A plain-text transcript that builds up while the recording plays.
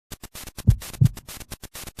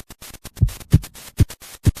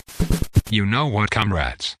You know what,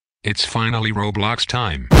 comrades? It's finally Roblox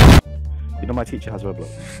time. You know my teacher has Roblox.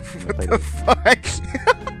 What the fuck?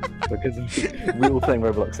 Because we were playing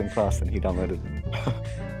Roblox in class and he downloaded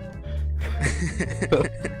it.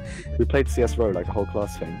 We played CS:GO like a whole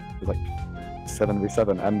class thing. It was like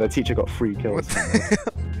 7v7 and the teacher got 3 kills.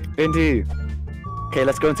 Indeed. Okay,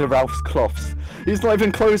 let's go into Ralph's cloths. He's not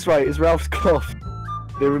even clothes right, it's Ralph's cloth.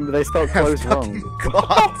 They spelled clothes wrong.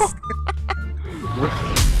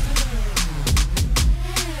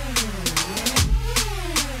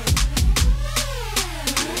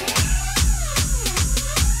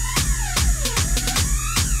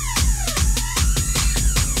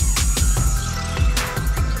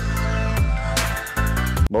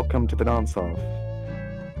 Welcome to the dance off.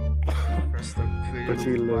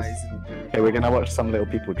 Okay, we're gonna watch some little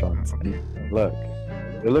people dance. And look,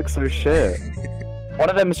 it looks so shit. One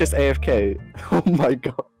of them is just AFK. Oh my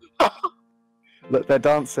god. Look, they're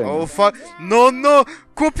dancing. Oh fuck. No!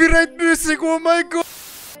 Copyright music, oh my god!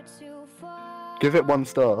 Give it 1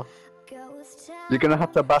 star. You're gonna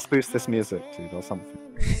have to bass boost this music, dude, or something.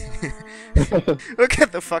 Look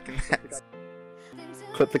at the fucking heads.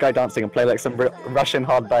 Clip the guy dancing and play like some Russian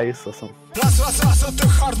hard bass or something.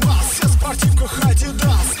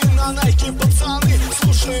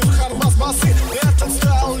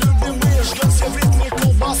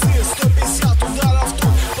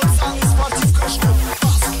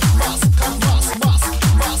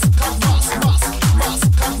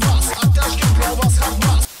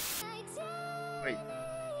 Wait,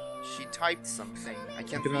 she typed something. I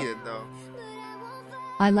can't read it though.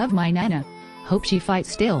 I love my Nana. Hope she fights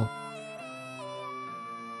still.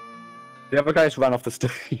 The other guys ran off the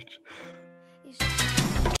stage.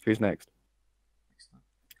 Who's next?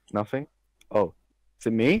 Nothing? Oh. Is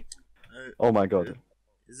it me? Oh my god.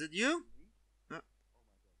 Is it you?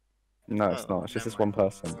 No, it's not. It's just this one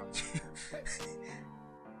person.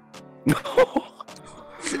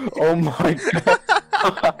 Oh my god.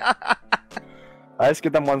 I just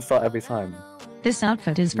give them 1 star every time. This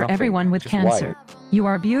outfit is for Nothing, everyone with just cancer. white. You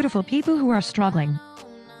are beautiful people who are struggling.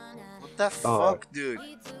 What the fuck, dude?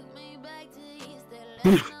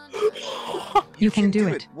 You can do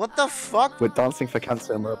it. What the fuck? We're dancing for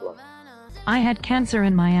cancer in Roblox. I had cancer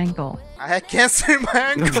in my ankle. I had cancer in my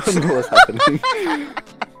I ankle. don't know what's happening.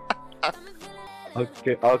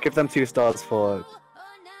 Okay, I'll give them 2 stars for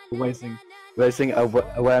raising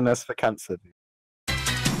awareness for cancer.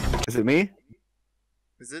 Is it me?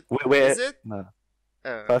 Is it? Wait, Is it? No.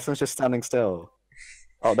 Oh. Person's just standing still.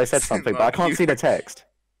 Oh, they said something, but I Not can't you. see the text.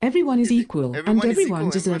 Everyone is equal, and is everyone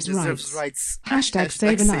equal, deserves everyone rights. rights. Hashtag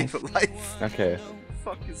save a life. Okay, What the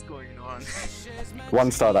fuck is going on?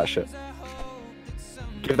 1 star that shit.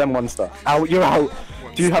 Give them 1 star. Ow, you're out!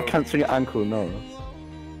 Do you have cancer in your ankle? No.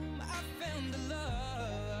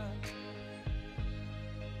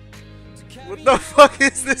 What the fuck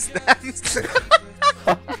is this dance?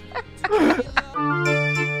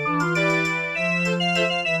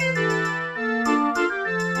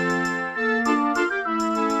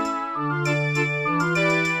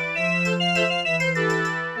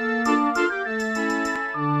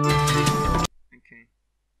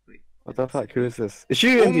 What the fuck? Who is this? It's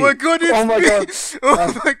you! Oh Indy. my god, it's Oh my me! god! Oh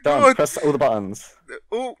Done, my done. god! Press all the buttons.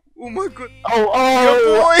 Oh my god! Oh, Your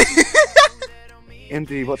oh! boy!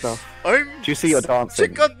 Indy, what the? Do you see your dancing?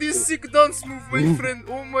 Check out this sick dance move, my friend!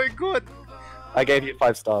 Oh my god! I gave you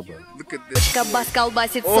 5 star, bro. Look at this. Кабас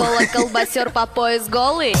колбасит соло, колбасер по пояс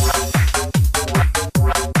голый.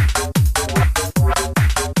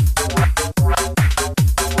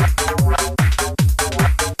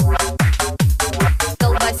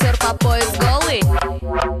 Колбасер по пояс голый.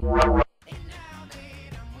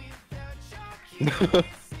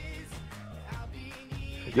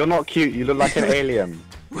 You're not cute, you look like an alien.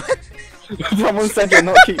 What? Someone said you're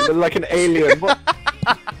not cute, you look like an alien. What?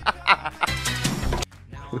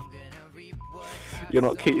 You're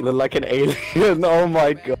not cute, you look like an alien. Oh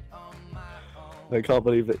my god. I can't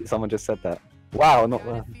believe that someone just said that. Wow, not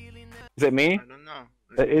that. Is it me? I don't know.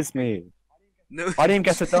 It is me. No. I didn't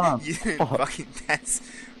get to dance. You didn't Fuck. fucking dance.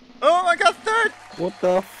 Oh, I got 3rd! What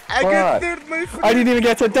the fuck? I got 3rd, my friend! I didn't even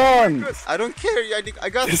get to dance! I don't care, I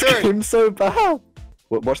got This 3rd! game's so bad!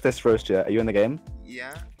 Watch this roast, yeah? Are you in the game?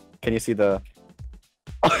 Yeah. Can you see the...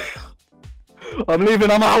 I'm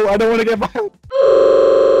leaving, I'm out! I don't want to get back!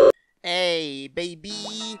 Hey,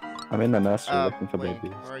 baby! I'm in the nursery looking for wait,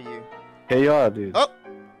 babies. Where are you? Here you are, dude. Oh!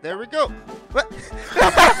 There we go! What?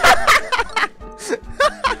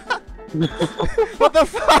 What the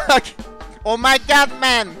fuck? Oh my god,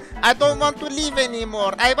 man! I don't want to live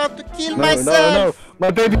anymore! I want to kill myself! No,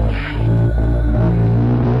 my baby...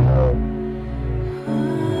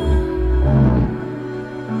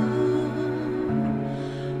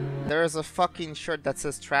 There's a fucking shirt that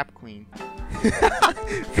says Trap Queen.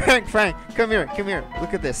 Frank, come here.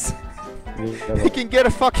 Look at this. You can get a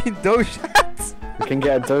fucking Doge hat. You can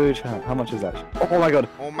get a Doge hat. How much is that? Oh my god.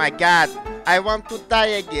 Oh my god. I want to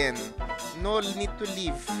die again. No need to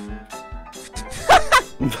leave.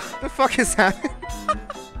 The fuck is happening?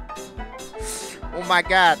 Oh my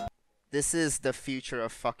god. This is the future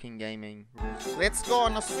of fucking gaming. Let's go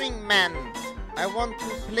on a swing, man. I want to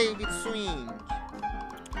play with swing.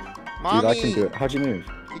 Mommy. Dude, I can do it. How'd you move?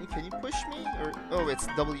 Can you push me? Or oh, it's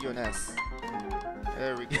W and S.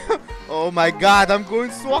 There we go. Oh my god, I'm going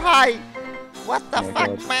so high. What the fuck,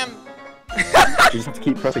 god. Man? You just have to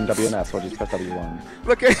keep pressing W and S or just press W1.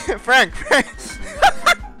 Look at Frank.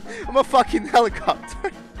 I'm a fucking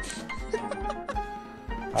helicopter.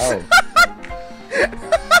 Oh.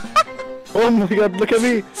 Oh my god, look at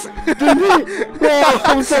me! Dude, me! Wow,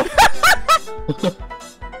 I'm so...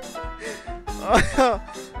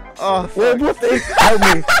 Oh, fuck. What the... Help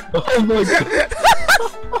me! Oh my god!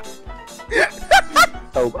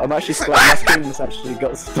 Oh, I'm actually stuck. My screen's actually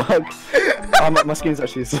got stuck. My screen's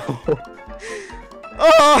actually so...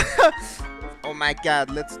 Oh my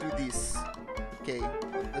god, let's do this. Okay,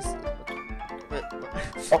 let's... Wait,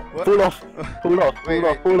 oh, pull off! Pull off!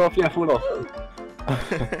 Pull off! Yeah, pull off!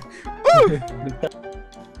 Oh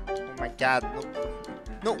my god,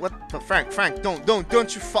 no, what the Frank,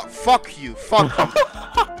 don't you fuck you.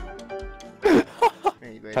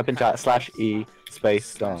 Wait. Type in chat /E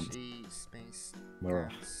space dance. E space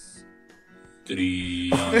dance.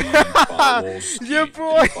 Yeah,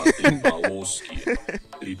 boy.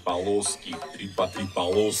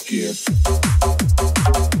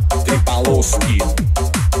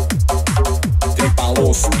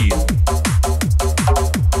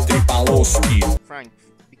 Frank,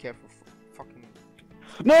 be careful. Fucking...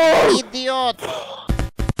 No! Idiot!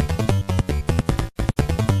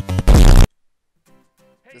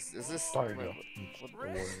 Is this... Sorry,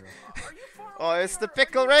 Oh, it's the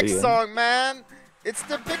Pickle Rick song, man! It's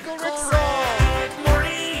the Pickle Rick song!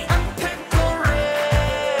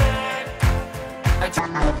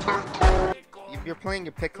 You're playing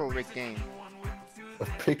a Pickle Rick game. A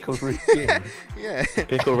Pickle Rick game? Yeah.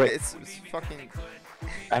 Pickle Rick. It's fucking...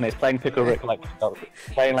 And it's playing Pickle Rick like...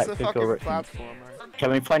 playing like Pickle Rick. Platformer.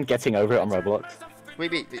 Can we find Getting Over It on Roblox?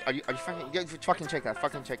 Wait, are you fucking check that,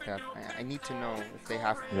 I need to know if they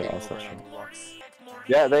have yeah, Getting Over It on Roblox.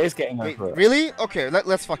 Yeah, there is Getting Wait, Over It. Really? Okay,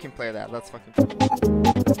 let's fucking play that, What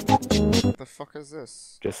the fuck is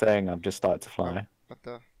this? Just saying, I've just started to fly. What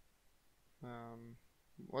the...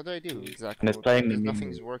 what do I do exactly? And it's playing the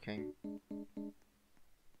nothing's working.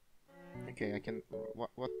 Okay, I can...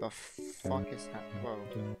 What the fuck is happening? Whoa.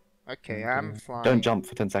 Okay, I'm flying. Don't jump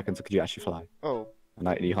for 10 seconds, or could you actually fly? Oh.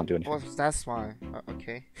 No, you can't do anything. Well, that's why.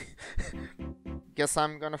 Okay. Guess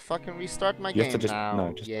I'm gonna fucking restart my you game have to just, now.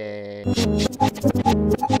 No, just... Yeah.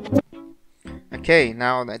 Okay,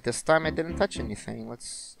 now that this time I didn't touch anything.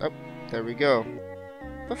 Let's... Oh, there we go.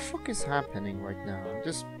 What the fuck is happening right now? I'm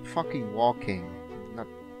just fucking walking. Not...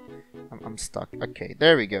 I'm stuck. Okay,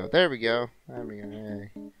 there we go. Yeah.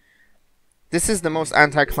 This is the most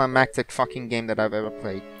anticlimactic fucking game that I've ever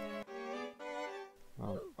played.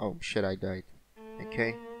 Oh shit, I died.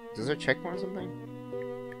 Okay. Does there checkpoint or something?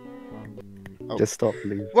 Oh. Just stop,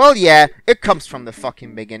 leave. Well, yeah, it comes from the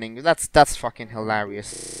fucking beginning. That's fucking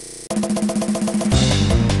hilarious.